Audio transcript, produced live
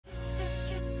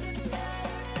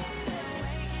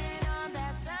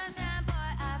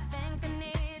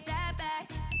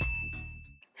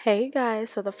Hey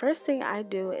guys, so the first thing I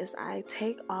do is I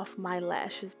take off my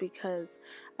lashes because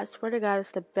I swear to God it's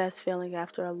the best feeling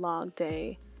after a long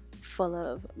day full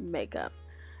of makeup.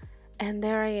 And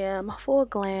there I am, full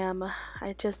glam.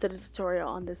 I just did a tutorial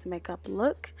on this makeup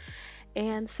look.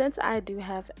 And since I do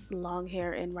have long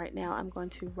hair in right now, I'm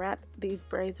going to wrap these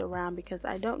braids around because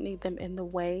I don't need them in the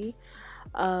way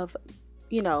of,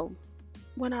 you know,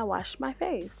 when I wash my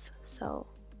face. So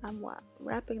I'm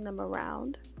wrapping them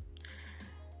around.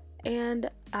 And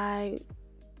I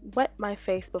wet my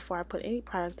face before I put any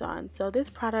product on. So this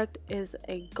product is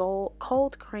a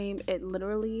cold cream. It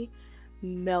literally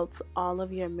melts all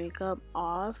of your makeup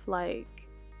off. Like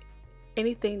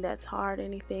anything that's hard,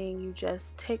 anything, you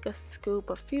just take a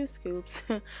scoop, a few scoops,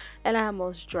 and I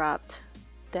almost dropped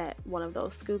that one of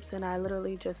those scoops, and I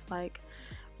literally just like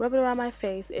rub it around my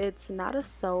face. It's not a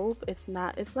soap. It's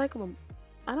like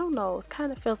I don't know, it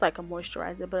kind of feels like a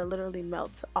moisturizer, but it literally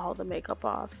melts all the makeup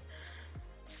off.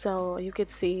 So you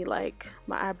could see like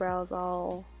my eyebrows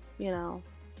all,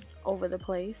 over the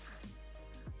place.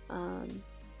 Um,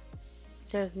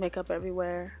 there's makeup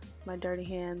everywhere. My dirty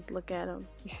hands, look at them.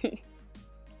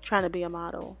 Trying to be a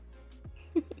model.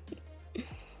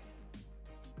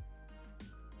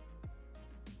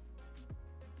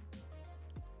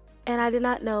 And I did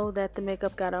not know that the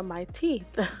makeup got on my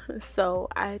teeth. So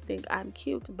I think I'm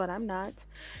cute, but I'm not.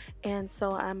 And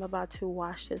so I'm about to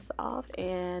wash this off,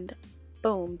 and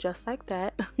boom, just like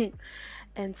that.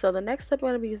 And so the next step I'm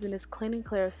going to be using is Clean and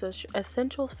Clear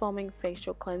Essentials Foaming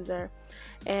Facial Cleanser.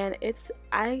 And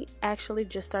I actually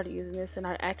just started using this, and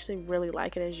I actually really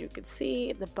like it. As you can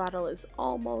see, the bottle is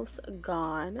almost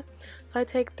gone. So I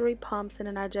take 3 pumps and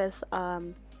then I just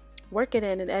work it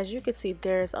in, and as you can see,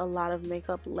 there's a lot of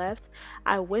makeup left.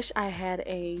 I wish I had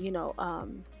a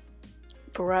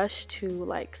brush to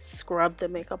like scrub the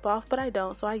makeup off, but I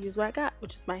don't, so I use what I got,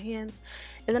 which is my hands.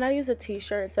 And then I use a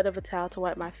t-shirt instead of a towel to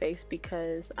wipe my face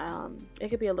because it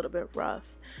could be a little bit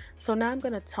rough. So now I'm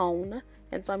gonna tone,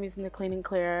 and so I'm using the Clean and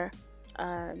Clear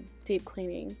deep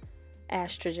cleaning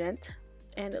astringent,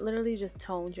 and it literally just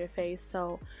tones your face.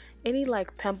 So any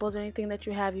like pimples or anything that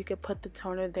you have, you could put the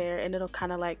toner there and it'll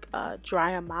kind of like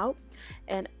dry them out.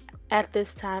 And at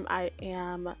this time I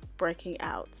am breaking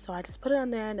out, so I just put it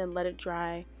on there and then let it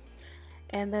dry.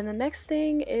 And then the next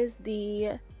thing is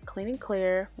the Clean and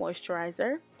Clear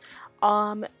moisturizer.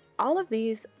 All of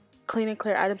these Clean and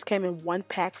Clear items came in one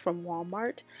pack from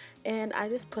Walmart, and I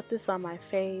just put this on my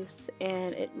face,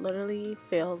 and it literally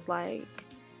feels like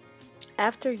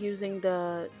after using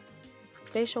the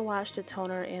facial wash, the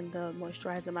toner, and the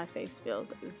moisturizer, my face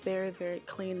feels very, very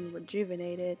clean and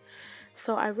rejuvenated.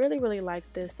 So I really like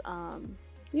this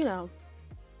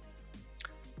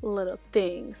little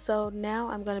thing. So now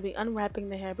I'm going to be unwrapping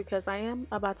the hair because I am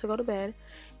about to go to bed,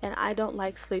 and I don't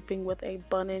like sleeping with a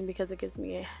bun in because it gives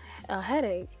me a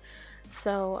headache.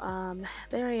 So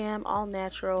there I am, all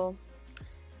natural,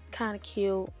 kind of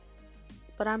cute,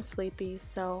 but I'm sleepy.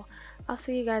 So I'll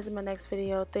see you guys in my next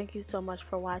video. Thank you so much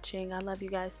for watching. I love you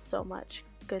guys so much.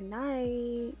 Good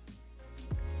night.